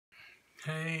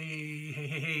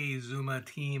Hey, Xooma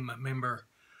team member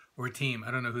or team. I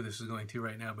don't know who this is going to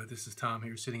right now, but this is Tom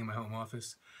here sitting in my home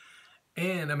office.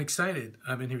 And I'm excited.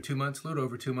 I've been here 2 months, a little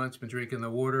over 2 months, been drinking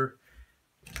the water.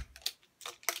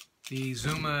 The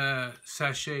Xooma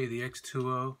sachet, the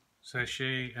X2O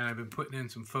sachet, and I've been putting in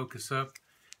some Focus Up,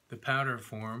 the powder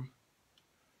form.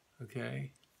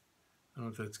 Okay. I don't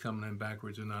know if that's coming in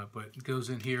backwards or not, but it goes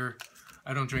in here.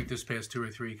 I don't drink this past 2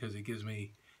 or 3 because it gives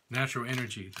me natural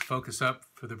energy. Focus Up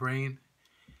for the brain.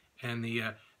 And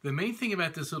the main thing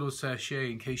about this little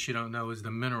sachet, in case you don't know, is the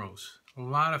minerals. A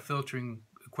lot of filtering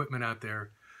equipment out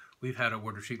there. We've had a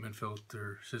water treatment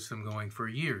filter system going for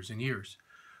years and years.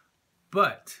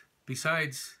 But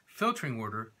besides filtering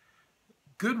water,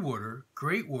 good water,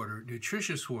 great water,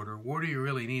 nutritious water, water you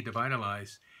really need to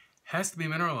vitalize, has to be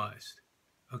mineralized.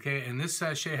 Okay, and this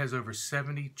sachet has over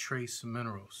 70 trace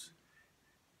minerals.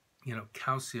 You know,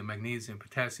 calcium, magnesium,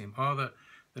 potassium, all the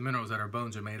minerals that our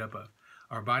bones are made up of.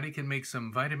 Our body can make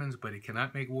some vitamins, but it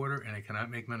cannot make water and it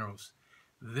cannot make minerals.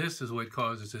 This is what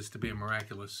causes this to be a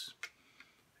miraculous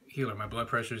healer. My blood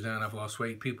pressure's down, I've lost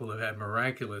weight. People have had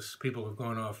miraculous, people have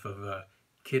gone off of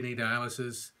kidney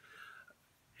dialysis.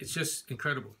 It's just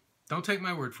incredible. Don't take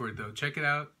my word for it though. Check it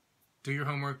out. Do your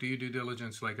homework, do your due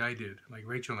diligence like I did, like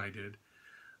Rachel and I did.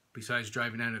 Besides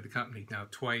driving out of the company now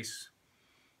twice.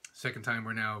 Second time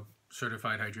we're now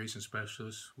certified hydration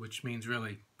specialists, which means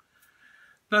really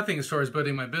nothing as far as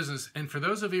building my business. And for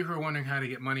those of you who are wondering how to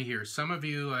get money here, some of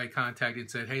you I contacted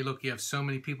and said, hey, look, you have so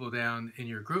many people down in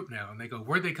your group now. And they go,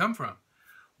 where'd they come from?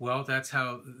 Well, that's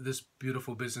how this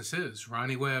beautiful business is.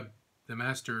 Ronnie Webb, the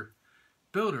master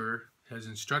builder, has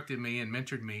instructed me and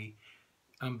mentored me.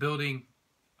 I'm building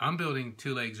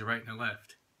 2 legs, a right and a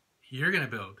left. You're going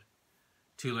to build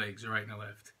 2 legs, a right and a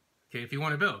left. Okay, if you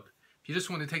want to build. If you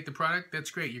just want to take the product, that's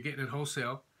great. You're getting it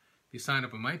wholesale. If you sign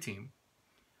up on my team.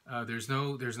 There's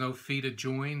no fee to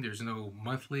join. There's no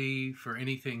monthly for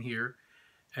anything here.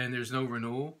 And there's no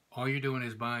renewal. All you're doing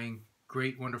is buying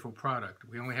great, wonderful product.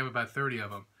 We only have about 30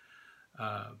 of them.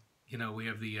 You know, we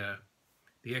have the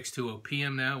X2O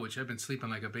PM now, which I've been sleeping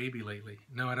like a baby lately.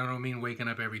 No, I don't mean waking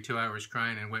up every 2 hours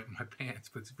crying and wetting my pants,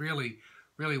 but it's really,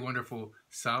 really wonderful,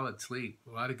 solid sleep.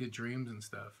 A lot of good dreams and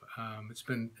stuff. It's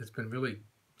been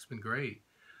great.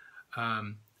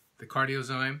 The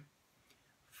Cardiozyme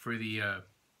for the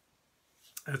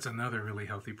that's another really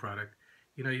healthy product.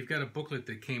 You know, you've got a booklet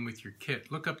that came with your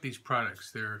kit. Look up these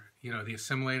products. They're, you know, the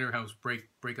assimilator helps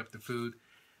break up the food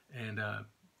and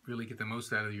really get the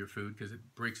most out of your food because it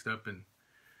breaks it up. And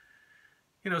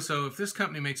you know, so if this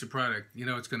company makes a product, you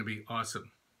know it's going to be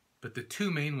awesome. But the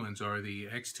 2 main ones are the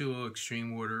X2O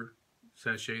Extreme Water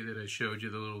sachet that I showed you,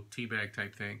 the little tea bag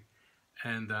type thing,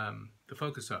 and the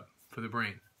Focus Up for the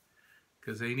brain,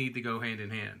 because they need to go hand in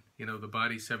hand. You know, the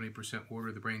body's 70%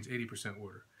 water, the brain's 80%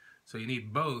 water. So you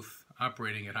need both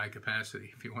operating at high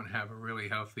capacity if you want to have a really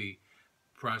healthy,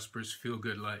 prosperous,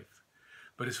 feel-good life.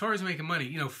 But as far as making money,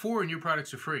 you know, 4 in your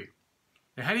products are free.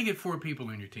 Now, how do you get 4 people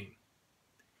in your team?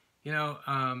 You know,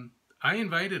 I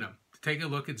invited them to take a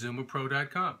look at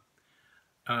XoomaPro.com.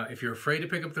 If you're afraid to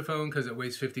pick up the phone because it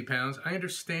weighs 50 pounds, I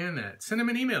understand that. Send them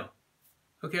an email,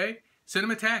 okay? Send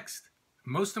them a text.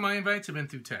 Most of my invites have been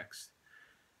through text.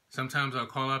 Sometimes I'll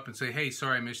call up and say, hey,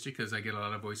 sorry I missed you, because I get a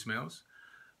lot of voicemails.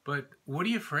 But what are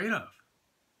you afraid of?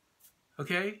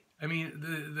 Okay? I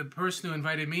mean, the person who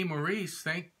invited me, Maurice,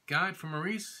 thank God for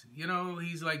Maurice. You know,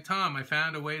 he's like, Tom, I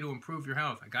found a way to improve your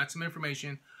health. I got some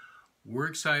information. We're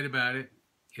excited about it.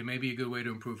 It may be a good way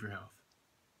to improve your health.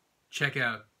 Check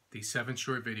out these 7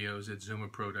 short videos at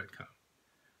XoomaPro.com.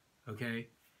 Okay?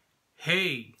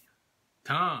 Hey,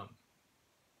 Tom,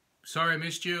 sorry I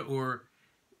missed you. Or,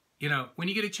 you know, when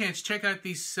you get a chance, check out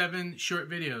these 7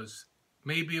 short videos.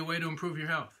 Maybe a way to improve your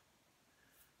health.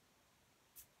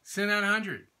 Send out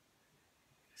 100.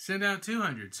 Send out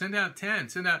 200. Send out 10.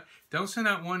 Don't send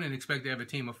out 1 and expect to have a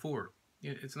team of 4.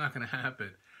 It's not going to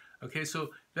happen. Okay, so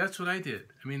that's what I did.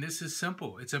 I mean, this is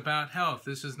simple. It's about health.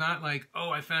 This is not like, oh,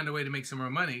 I found a way to make some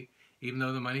more money, even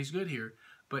though the money's good here.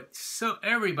 But so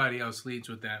everybody else leads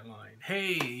with that line.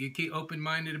 Hey, you keep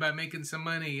open-minded about making some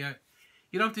money.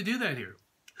 You don't have to do that here.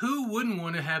 Who wouldn't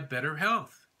want to have better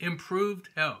health? Improved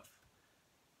health.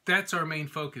 That's our main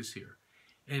focus here.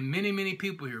 And many, many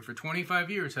people here for 25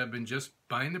 years have been just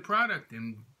buying the product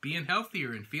and being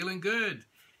healthier and feeling good,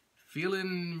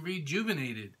 feeling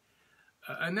rejuvenated.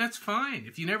 And that's fine.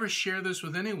 If you never share this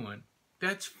with anyone,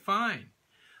 that's fine.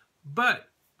 But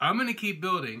I'm going to keep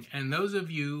building, and those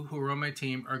of you who are on my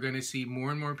team are going to see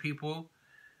more and more people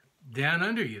down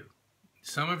under you.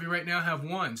 Some of you right now have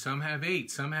 1, some have 8,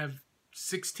 some have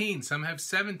 16, some have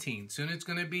 17. Soon it's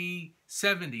going to be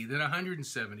 70, then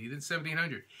 170, then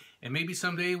 1700. And maybe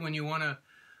someday when you want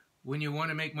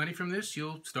to make money from this,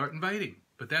 you'll start inviting.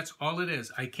 But that's all it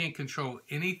is. I can't control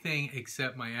anything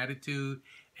except my attitude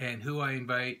and who I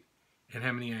invite and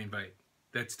how many I invite.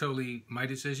 That's totally my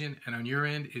decision, and on your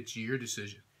end, it's your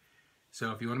decision.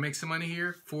 So if you want to make some money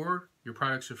here, your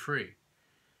products are free.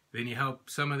 Then you help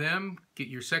some of them get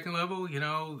your second level. You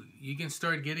know, you can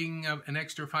start getting an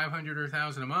extra 500 or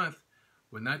 1,000 a month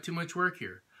with not too much work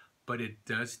here. But it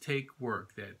does take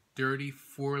work. That dirty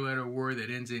 4-letter word that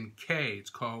ends in K, it's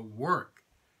called work.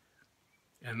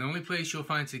 And the only place you'll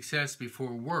find success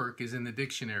before work is in the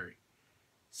dictionary.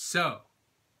 So,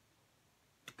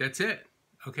 that's it,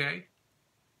 okay?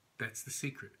 That's the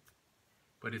secret.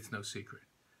 But it's no secret,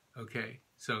 okay?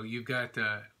 So you've got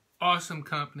awesome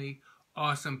company,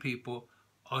 awesome people,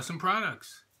 awesome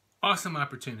products, awesome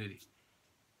opportunity.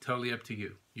 Totally up to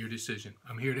you, your decision.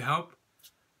 I'm here to help.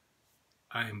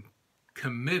 I'm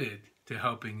committed to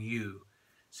helping you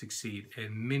succeed,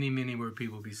 and many, many more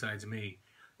people besides me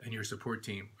and your support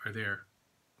team are there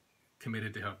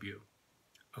committed to help you.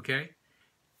 Okay?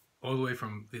 All the way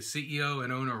from the CEO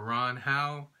and owner Ron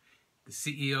Howe, the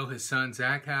CEO, his son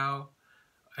Zach Howe,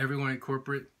 everyone at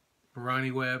corporate,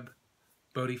 Ronnie Webb,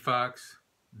 Bodie Fox,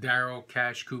 Daryl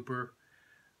Cash Cooper,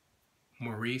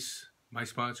 Maurice, my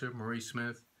sponsor, Maurice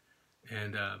Smith,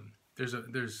 and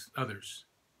there's others,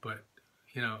 but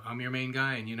you know, I'm your main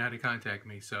guy and you know how to contact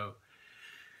me. So,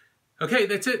 okay,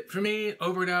 that's it for me.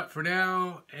 Over and out for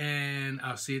now, and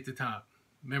I'll see you at the top.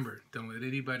 Remember, don't let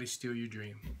anybody steal your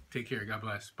dream. Take care. God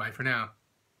bless. Bye for now.